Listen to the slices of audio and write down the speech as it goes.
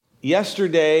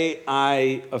Yesterday,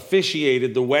 I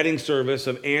officiated the wedding service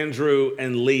of Andrew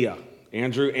and Leah.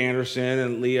 Andrew Anderson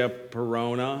and Leah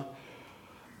Perona.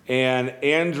 And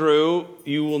Andrew,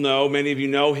 you will know, many of you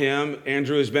know him.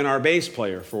 Andrew has been our bass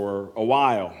player for a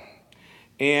while.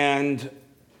 And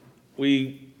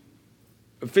we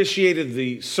officiated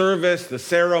the service, the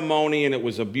ceremony, and it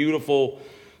was a beautiful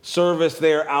service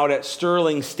there out at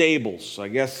Sterling Stables. I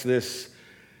guess this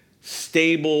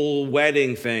stable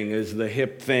wedding thing is the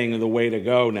hip thing, the way to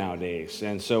go nowadays.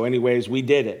 And so anyways, we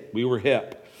did it. We were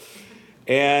hip.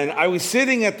 And I was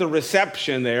sitting at the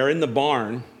reception there in the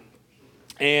barn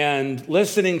and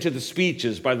listening to the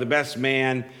speeches by the best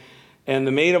man and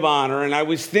the maid of honor, and I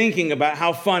was thinking about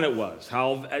how fun it was,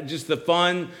 how just the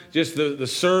fun, just the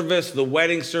service, the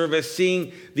wedding service,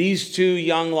 seeing these two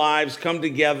young lives come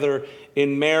together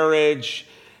in marriage,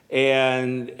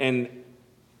 and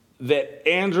that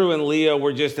Andrew and Leah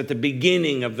were just at the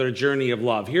beginning of their journey of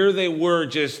love. Here they were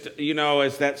just,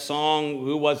 as that song,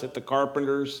 who was it, the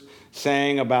Carpenters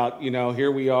sang about,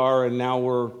 here we are and now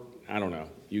we're, I don't know,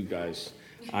 you guys,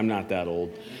 I'm not that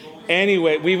old.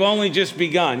 Anyway, we've only just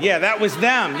begun. Yeah, that was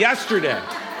them yesterday.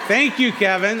 Thank you,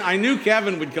 Kevin. I knew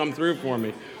Kevin would come through for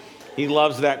me. He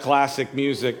loves that classic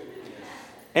music.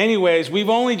 Anyways, we've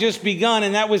only just begun,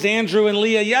 and that was Andrew and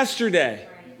Leah yesterday.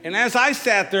 And as I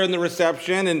sat there in the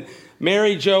reception and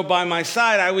Mary Jo by my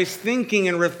side, I was thinking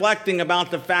and reflecting about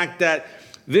the fact that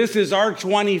this is our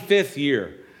 25th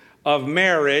year of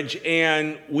marriage,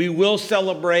 and we will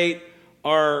celebrate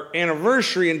our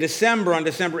anniversary in December, on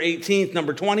December 18th,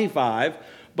 number 25.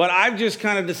 But I've just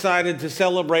kind of decided to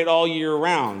celebrate all year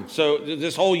round, so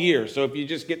this whole year. So if you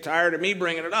just get tired of me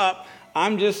bringing it up,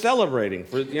 I'm just celebrating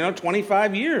for,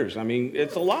 25 years. I mean,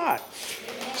 it's a lot.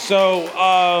 So,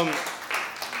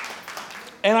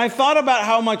 and I thought about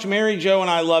how much Mary Jo and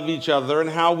I love each other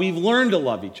and how we've learned to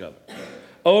love each other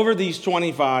over these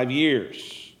 25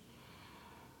 years.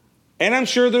 And I'm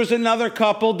sure there's another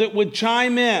couple that would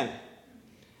chime in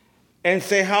and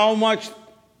say how much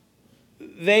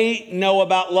they know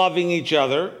about loving each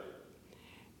other.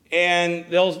 And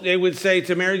they would say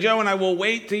to Mary Jo and I, will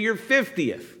wait till your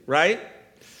 50th, right?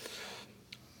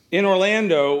 In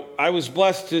Orlando, I was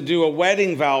blessed to do a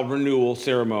wedding vow renewal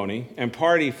ceremony and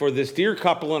party for this dear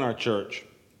couple in our church.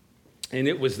 And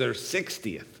it was their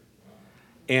 60th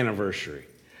anniversary.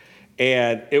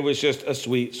 And it was just a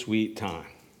sweet, sweet time.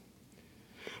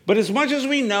 But as much as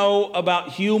we know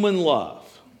about human love,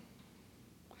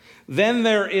 then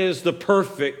there is the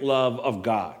perfect love of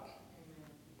God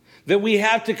that we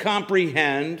have to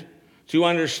comprehend, to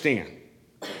understand,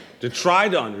 to try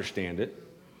to understand it.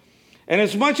 And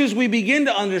as much as we begin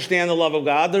to understand the love of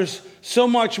God, there's so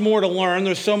much more to learn,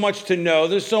 there's so much to know,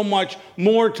 there's so much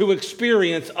more to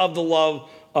experience of the love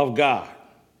of God.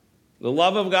 The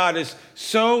love of God is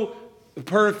so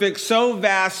perfect, so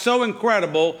vast, so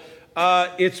incredible.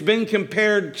 It's been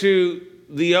compared to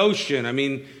the ocean. I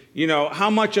mean, how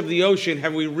much of the ocean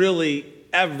have we really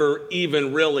ever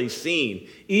even really seen?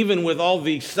 Even with all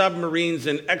the submarines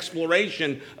and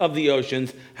exploration of the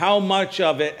oceans, how much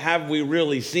of it have we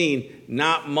really seen?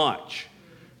 Not much.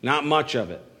 Not much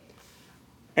of it.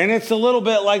 And it's a little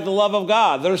bit like the love of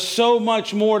God. There's so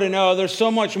much more to know. There's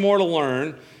so much more to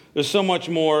learn. There's so much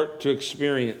more to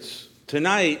experience.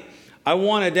 Tonight, I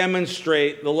want to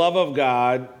demonstrate the love of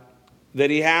God that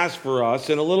he has for us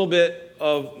in a little bit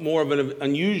of more of an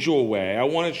unusual way. I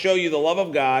want to show you the love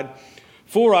of God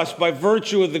for us by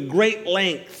virtue of the great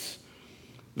lengths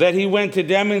that he went to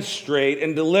demonstrate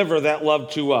and deliver that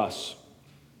love to us.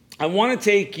 I want to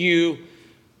take you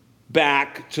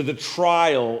back to the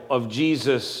trial of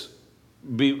Jesus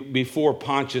before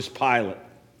Pontius Pilate.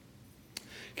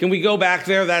 Can we go back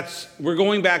there? We're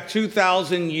going back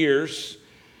 2,000 years.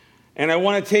 And I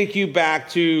want to take you back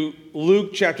to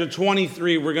Luke chapter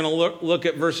 23. We're going to look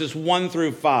at verses 1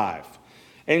 through 5.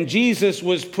 And Jesus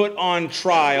was put on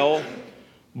trial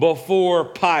before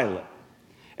Pilate.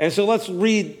 And so let's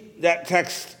read that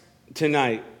text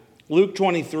tonight. Luke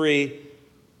 23,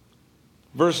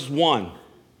 verse 1.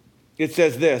 It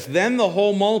says this: Then the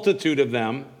whole multitude of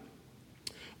them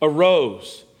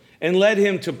arose and led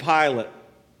him to Pilate.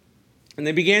 And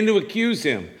they began to accuse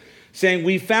him, saying,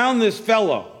 We found this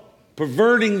fellow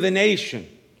perverting the nation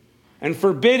and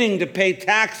forbidding to pay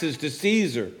taxes to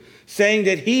Caesar, saying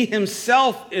that he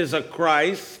himself is a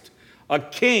Christ, a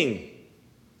king.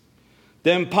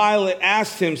 Then Pilate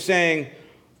asked him, saying,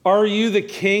 Are you the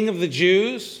king of the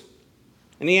Jews?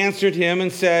 And he answered him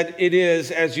and said, It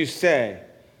is as you say.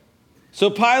 So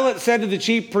Pilate said to the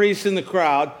chief priests in the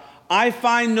crowd, I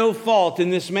find no fault in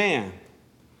this man.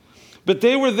 But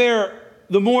they were there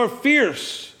the more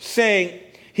fierce, saying,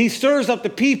 He stirs up the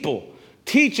people,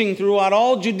 teaching throughout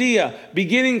all Judea,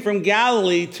 beginning from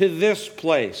Galilee to this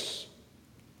place.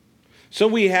 So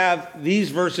we have these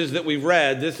verses that we've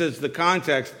read. This is the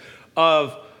context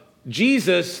of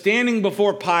Jesus standing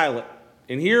before Pilate.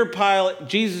 And here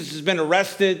Jesus has been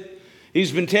arrested.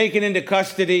 He's been taken into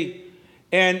custody.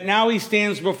 And now he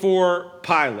stands before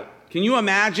Pilate. Can you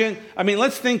imagine? I mean,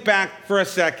 let's think back for a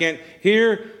second.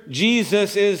 Here,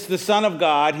 Jesus is the Son of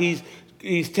God.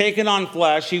 He's taken on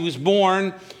flesh. He was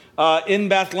born in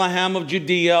Bethlehem of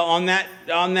Judea on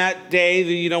that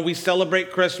day. We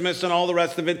celebrate Christmas and all the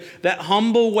rest of it. That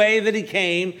humble way that he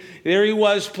came, there he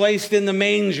was placed in the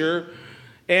manger.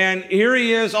 And here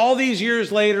he is all these years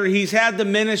later. He's had the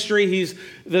ministry.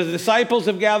 The disciples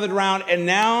have gathered around, and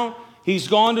now he's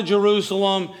gone to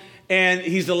Jerusalem, and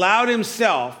he's allowed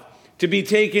himself to be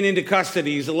taken into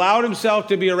custody. He's allowed himself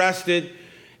to be arrested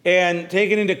and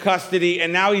taken into custody,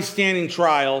 and now he's standing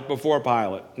trial before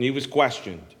Pilate. And he was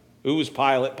questioned. Who was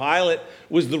Pilate? Pilate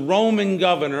was the Roman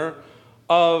governor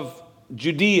of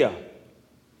Judea.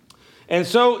 And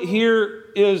so here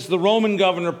is the Roman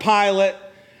governor, Pilate,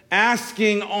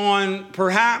 asking on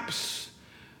perhaps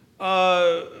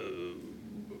for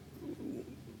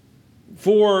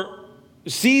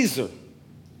Caesar,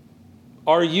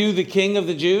 "Are you the king of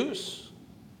the Jews?"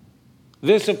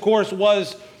 This, of course,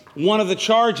 was one of the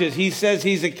charges. He says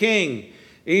he's a king.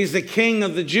 He's the king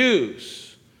of the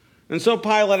Jews. And so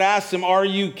Pilate asks him, "Are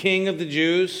you king of the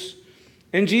Jews?"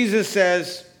 And Jesus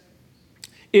says,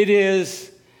 "It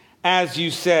is as you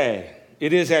say."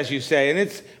 It is as you say. And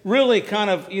it's really kind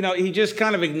of, he just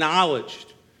kind of acknowledged.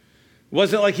 It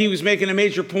wasn't like he was making a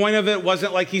major point of it. It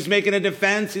wasn't like he's making a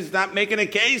defense. He's not making a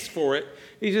case for it.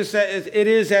 He just said, "It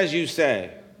is as you say."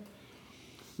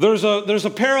 There's a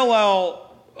parallel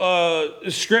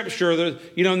scripture.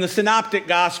 In the synoptic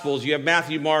gospels, you have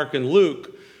Matthew, Mark, and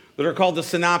Luke that are called the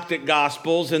synoptic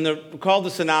gospels. And they're called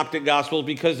the synoptic gospels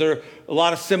because there are a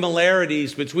lot of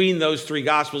similarities between those three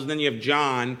gospels. And then you have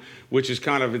John, which is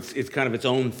kind of its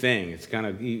own thing. It's kind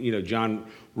of, John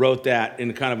wrote that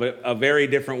in kind of a very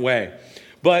different way.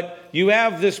 But you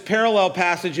have this parallel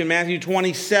passage in Matthew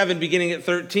 27, beginning at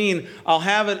 13. I'll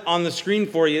have it on the screen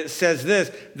for you. It says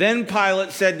this: "Then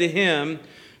Pilate said to him,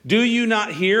 'Do you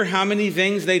not hear how many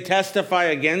things they testify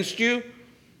against you?'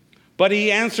 But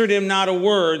he answered him not a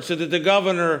word, so that the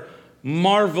governor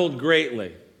marveled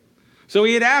greatly." So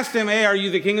he had asked him, "Hey, are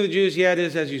you the king of the Jews?" "Yeah, it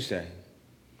is as you say."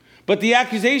 But the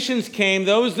accusations came,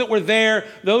 those that were there,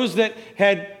 those that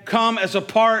had come as a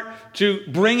part to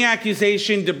bring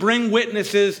accusation, to bring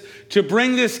witnesses, to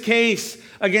bring this case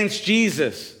against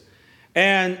Jesus.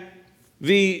 And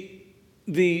the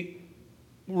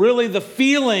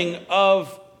feeling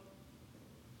of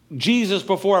Jesus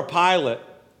before Pilate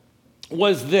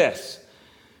was this: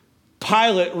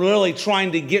 Pilate really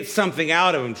trying to get something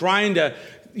out of him, trying to,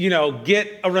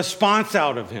 get a response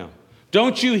out of him.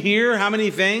 Don't you hear how many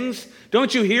things?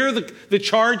 Don't you hear the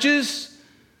charges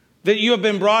that you have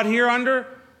been brought here under?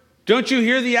 Don't you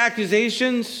hear the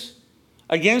accusations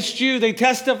against you? They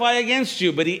testify against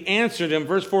you. But he answered him,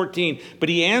 verse 14, "But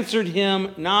he answered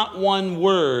him not one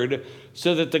word,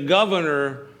 so that the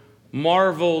governor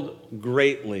marveled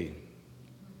greatly."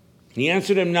 He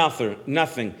answered him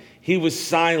nothing. He was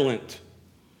silent.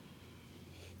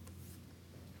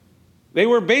 They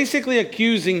were basically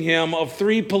accusing him of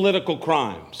 3 political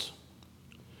crimes.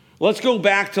 Let's go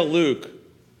back to Luke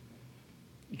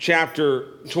chapter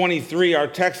 23, our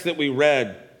text that we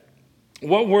read.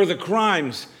 What were the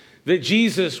crimes that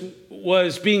Jesus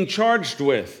was being charged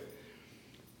with?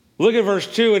 Look at verse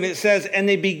 2, and it says, "And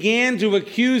they began to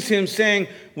accuse him, saying,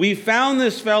 'We found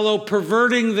this fellow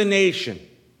perverting the nation.'"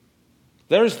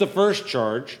 There's the first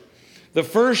charge. The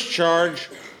first charge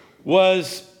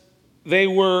was they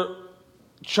were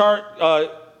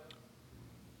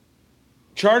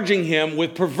charging him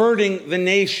with perverting the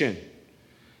nation.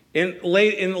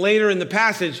 Later in the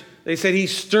passage, they said he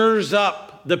stirs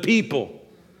up the people.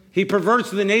 He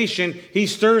perverts the nation. He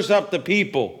stirs up the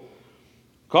people,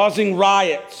 causing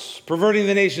riots, perverting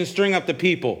the nation, stirring up the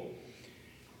people.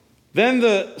 Then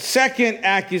the second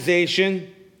accusation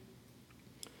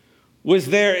was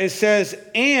there. It says,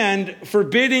 "and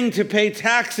forbidding to pay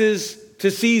taxes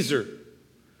to Caesar."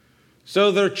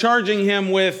 So they're charging him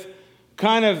with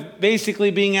kind of basically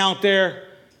being out there,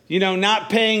 not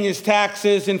paying his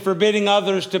taxes and forbidding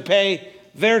others to pay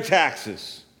their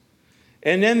taxes.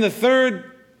 And then the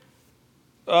third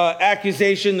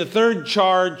accusation, the third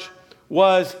charge,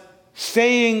 was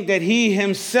saying that he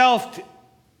himself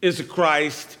is a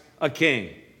Christ, a king.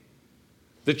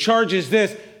 The charge is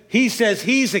this: he says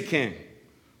he's a king.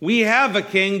 We have a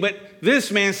king, but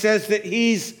this man says that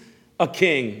he's a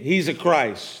king. He's a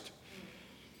Christ.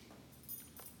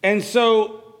 And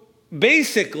so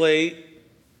basically,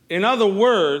 in other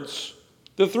words,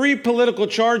 the three political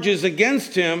charges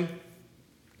against him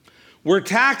were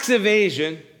tax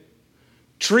evasion,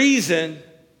 treason,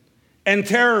 and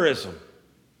terrorism.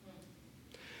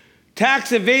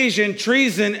 Tax evasion,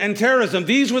 treason, and terrorism.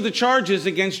 These were the charges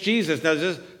against Jesus. Now,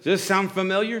 does this sound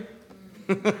familiar?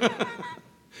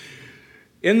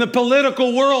 In the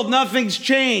political world, nothing's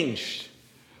changed,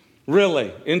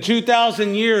 really. In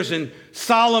 2,000 years, and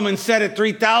Solomon said it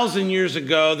 3,000 years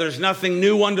ago, there's nothing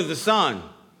new under the sun.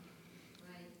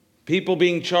 People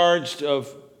being charged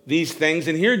of these things.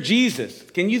 And here Jesus,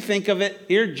 can you think of it?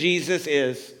 Here Jesus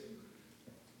is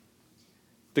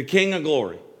the King of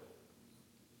glory,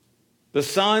 the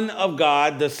Son of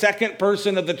God, the second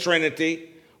person of the Trinity,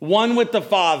 one with the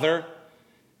Father,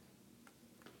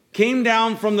 came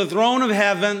down from the throne of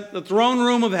heaven, the throne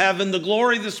room of heaven, the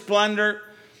glory, the splendor,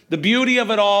 the beauty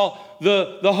of it all,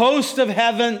 the host of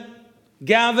heaven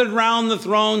gathered round the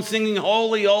throne singing,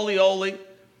 holy, holy, holy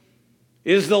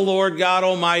is the Lord God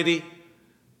Almighty.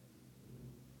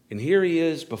 And here he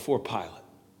is before Pilate,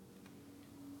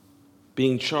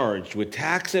 being charged with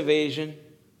tax evasion,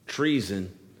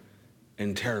 treason,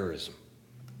 and terrorism.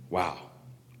 Wow.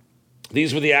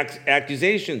 These were the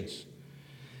accusations.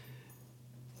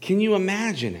 Can you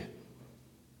imagine it?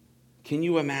 Can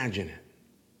you imagine it?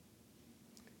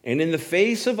 And in the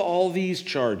face of all these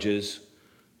charges,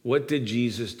 what did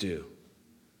Jesus do?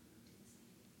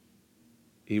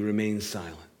 He remained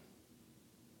silent.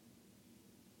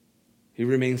 He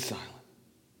remained silent.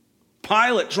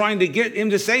 Pilate trying to get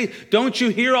him to say, don't you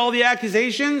hear all the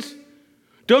accusations?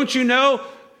 Don't you know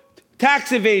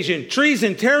tax evasion,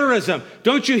 treason, terrorism?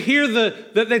 Don't you hear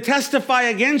that they testify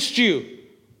against you?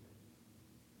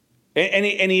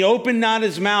 And he opened not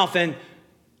his mouth. And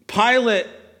Pilate,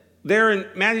 there in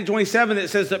Matthew 27, it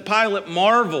says that Pilate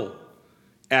marveled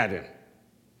at him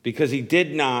because he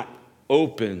did not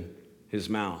open his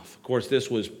mouth. Of course,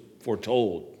 this was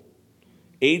foretold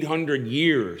 800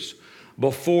 years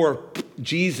before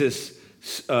Jesus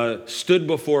stood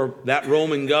before that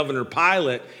Roman governor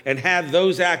Pilate and had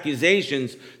those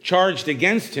accusations charged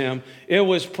against him. It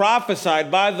was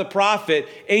prophesied by the prophet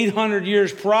 800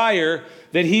 years prior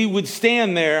that he would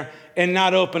stand there and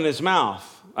not open his mouth.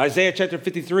 Isaiah chapter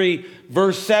 53,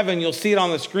 verse 7, you'll see it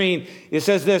on the screen. It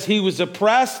says this, he was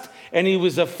oppressed and he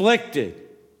was afflicted,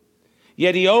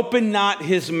 yet he opened not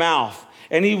his mouth,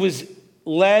 and he was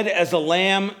led as a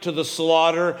lamb to the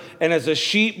slaughter, and as a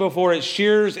sheep before its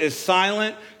shearers is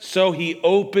silent, so he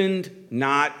opened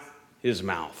not his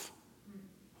mouth.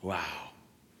 Wow.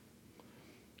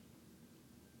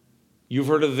 You've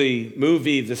heard of the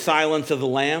movie The Silence of the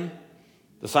Lamb?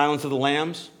 The Silence of the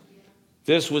Lambs?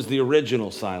 This was the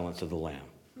original Silence of the Lamb.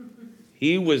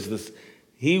 He was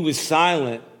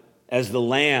silent as a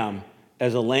lamb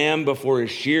before his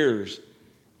shearers.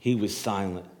 He was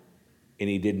silent, and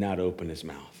he did not open his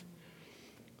mouth.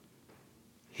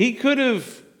 He could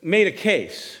have made a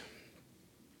case.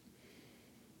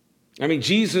 I mean,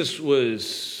 Jesus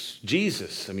was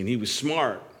Jesus. I mean, he was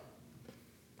smart,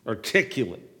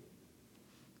 articulate.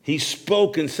 He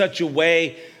spoke in such a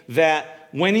way that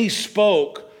when he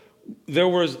spoke, there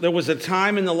was a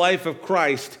time in the life of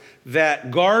Christ that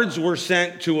guards were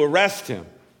sent to arrest him.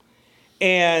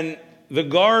 And the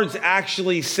guards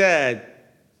actually said,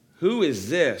 who is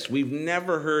this? We've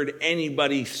never heard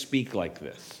anybody speak like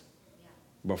this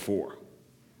before.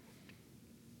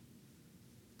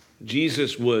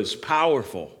 Jesus was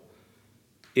powerful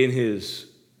in his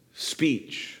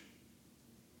speech,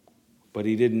 but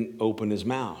he didn't open his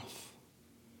mouth.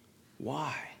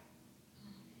 Why?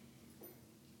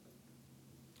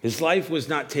 His life was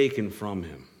not taken from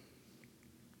him.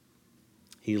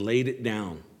 He laid it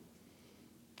down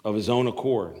of his own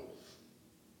accord.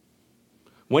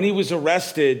 When he was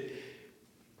arrested,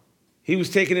 he was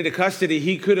taken into custody.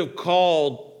 He could have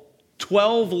called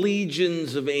 12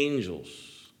 legions of angels.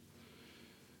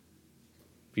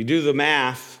 If you do the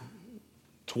math,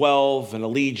 12 and a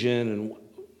legion, and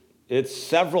it's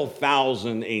several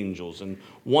thousand angels. And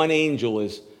one angel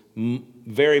is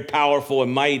very powerful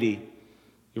and mighty.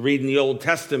 You read in the Old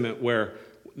Testament where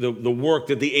the work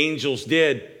that the angels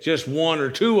did, just one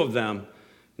or two of them,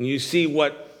 and you see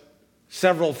what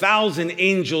several thousand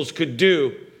angels could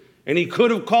do. And he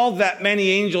could have called that many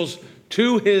angels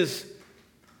to his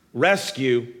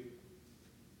rescue,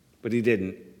 but he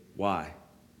didn't. Why?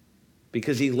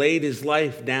 Because he laid his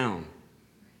life down.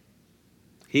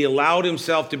 He allowed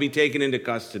himself to be taken into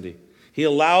custody. He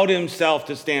allowed himself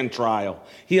to stand trial.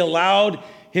 He allowed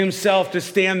himself to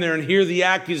stand there and hear the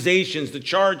accusations, the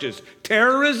charges.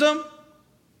 Terrorism?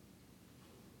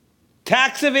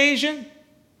 tax evasion,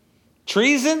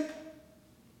 treason.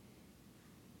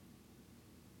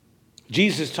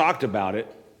 Jesus talked about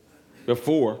it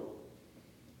before.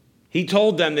 He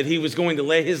told them that he was going to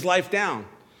lay his life down.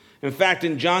 In fact,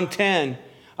 in John 10,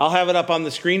 I'll have it up on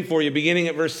the screen for you, beginning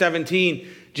at verse 17,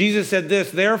 Jesus said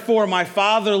this, "Therefore my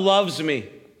Father loves me,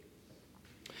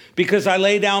 because I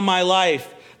lay down my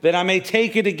life, that I may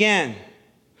take it again.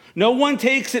 No one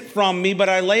takes it from me, but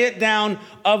I lay it down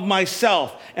of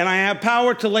myself. And I have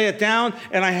power to lay it down,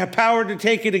 and I have power to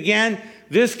take it again.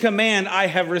 This command I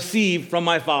have received from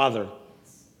my Father."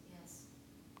 Yes.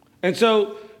 And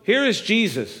so here is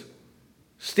Jesus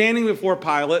standing before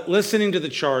Pilate, listening to the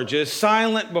charges,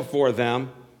 silent before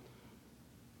them.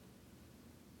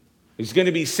 He's going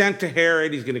to be sent to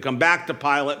Herod. He's going to come back to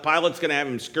Pilate. Pilate's going to have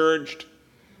him scourged.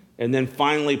 And then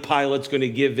finally, Pilate's going to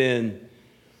give in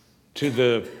to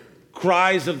the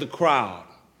cries of the crowd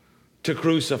to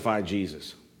crucify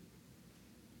Jesus.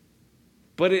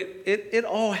 But it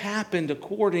all happened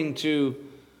according to,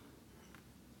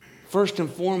 first and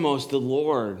foremost, the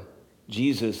Lord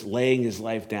Jesus laying his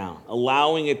life down,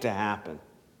 allowing it to happen.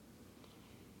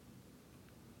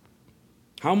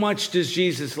 How much does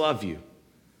Jesus love you?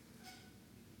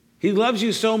 He loves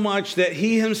you so much that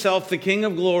he himself, the King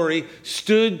of Glory,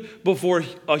 stood before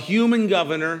a human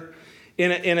governor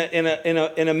in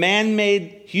a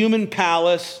man-made human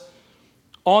palace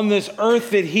on this earth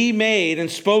that he made and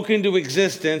spoke into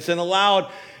existence, and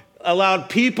allowed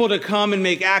people to come and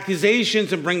make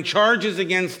accusations and bring charges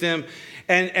against him.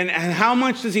 And how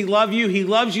much does he love you? He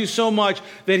loves you so much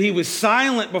that he was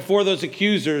silent before those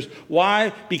accusers.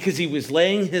 Why? Because he was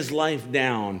laying his life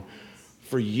down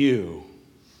for you.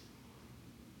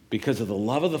 Because of the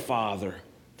love of the Father,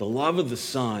 the love of the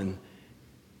Son,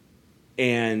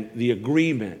 and the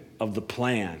agreement of the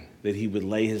plan that he would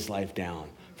lay his life down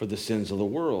for the sins of the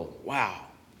world. Wow.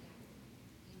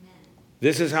 Amen.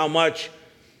 This is how much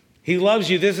he loves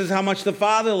you. This is how much the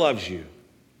Father loves you.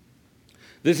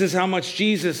 This is how much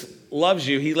Jesus loves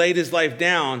you. He laid his life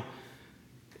down,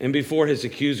 and before his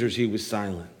accusers, he was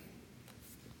silent.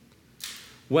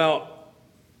 Well,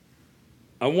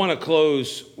 I want to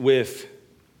close with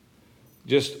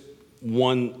just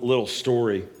one little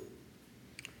story.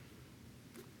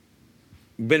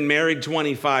 Been married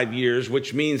 25 years,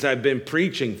 which means I've been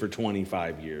preaching for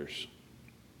 25 years.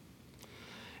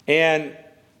 And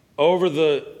over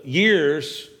the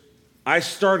years, I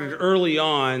started early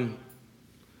on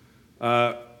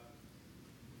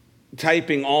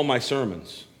typing all my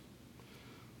sermons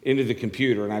into the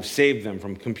computer, and I've saved them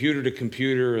from computer to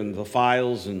computer and the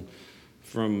files, and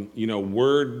from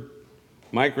Word,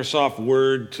 Microsoft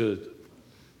Word, to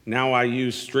now I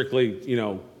use strictly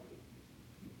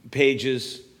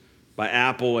Pages by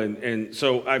Apple, and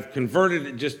so I've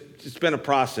converted it. It's been a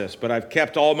process, but I've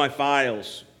kept all my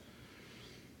files.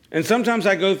 And sometimes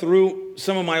I go through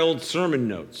some of my old sermon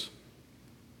notes,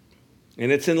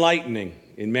 and it's enlightening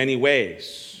in many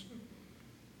ways.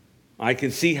 I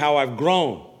can see how I've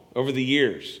grown over the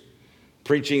years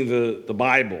preaching the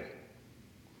Bible.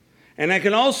 And I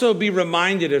can also be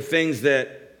reminded of things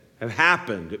that have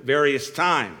happened at various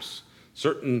times,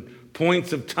 certain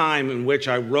points of time in which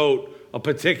I wrote a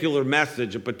particular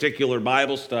message, a particular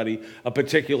Bible study, a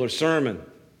particular sermon.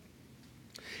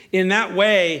 In that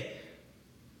way,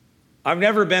 I've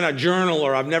never been a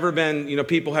journaler. I've never been,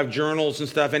 people have journals and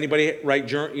stuff. Anybody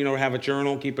have a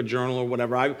journal, keep a journal or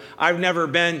whatever. I've never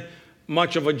been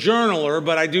much of a journaler,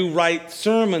 but I do write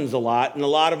sermons a lot, and a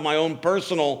lot of my own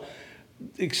personal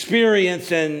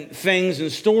experience and things and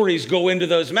stories go into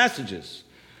those messages.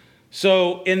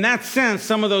 So in that sense,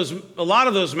 a lot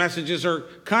of those messages are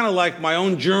kind of like my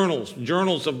own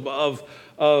journals of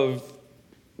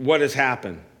what has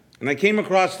happened. And I came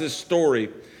across this story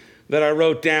that I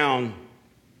wrote down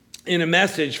in a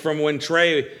message from when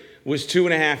Trey was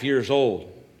 2.5 years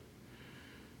old.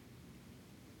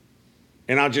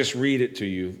 And I'll just read it to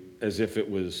you as if it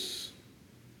was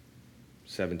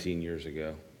 17 years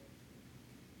ago.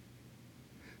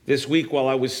 This week, while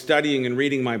I was studying and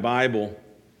reading my Bible,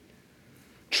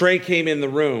 Trey came in the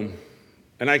room,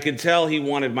 and I could tell he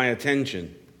wanted my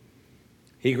attention.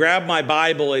 He grabbed my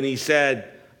Bible and he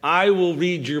said, "I will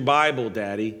read your Bible,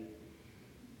 Daddy."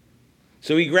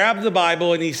 So he grabbed the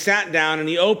Bible and he sat down and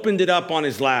he opened it up on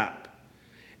his lap.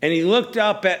 And he looked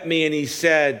up at me and he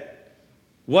said,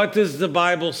 "What does the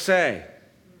Bible say?"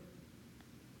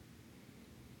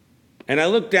 And I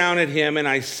looked down at him and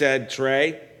I said,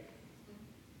 "Trey,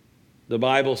 the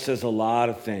Bible says a lot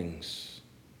of things.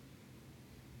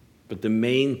 But the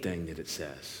main thing that it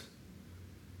says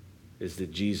is that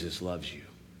Jesus loves you.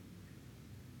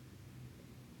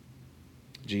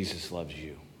 Jesus loves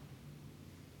you."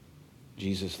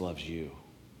 Jesus loves you.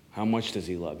 How much does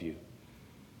he love you?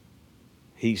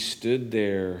 He stood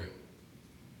there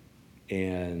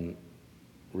and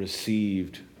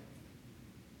received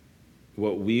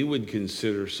what we would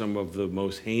consider some of the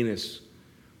most heinous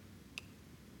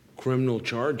criminal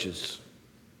charges.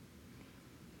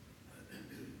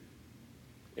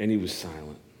 And he was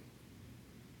silent.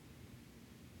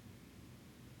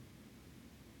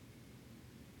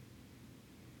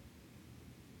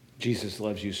 Jesus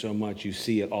loves you so much, you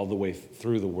see it all the way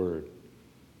through the Word.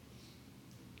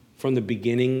 From the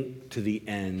beginning to the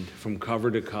end, from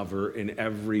cover to cover, in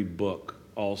every book,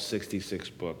 all 66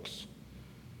 books.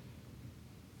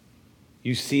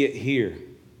 You see it here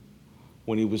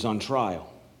when he was on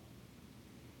trial.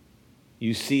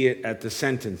 You see it at the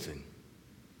sentencing.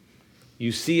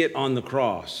 You see it on the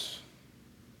cross.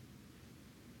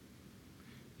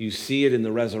 You see it in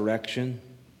the resurrection.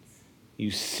 You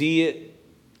see it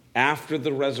after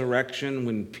the resurrection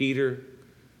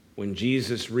when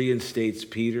Jesus reinstates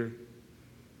Peter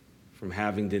from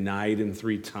having denied him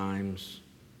 3 times.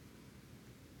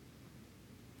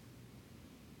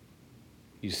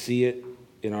 You see it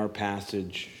in our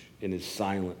passage in his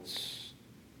silence.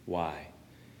 Why?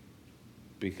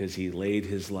 Because he laid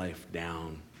his life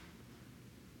down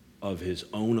of his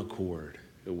own accord.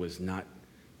 It was not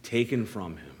taken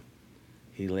from him.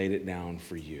 He laid it down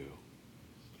for you.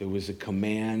 It was a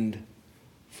command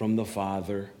from the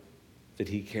Father that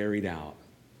he carried out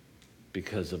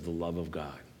because of the love of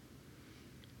God.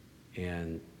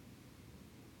 And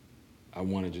I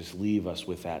want to just leave us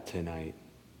with that tonight,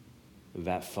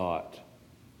 that thought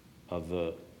of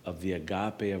the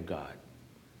agape of God,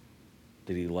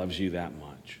 that he loves you that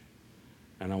much.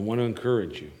 And I want to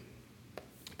encourage you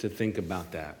to think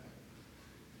about that.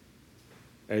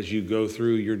 As you go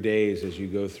through your days, as you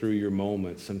go through your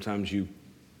moments, sometimes you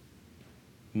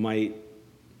might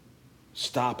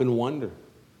stop and wonder,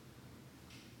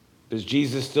 does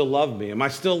Jesus still love me? Am I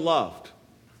still loved?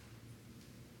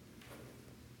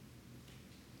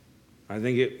 I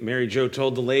think Mary Jo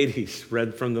told the ladies,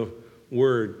 read from the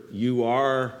Word, you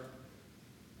are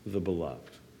the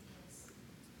beloved.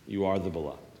 You are the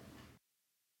beloved.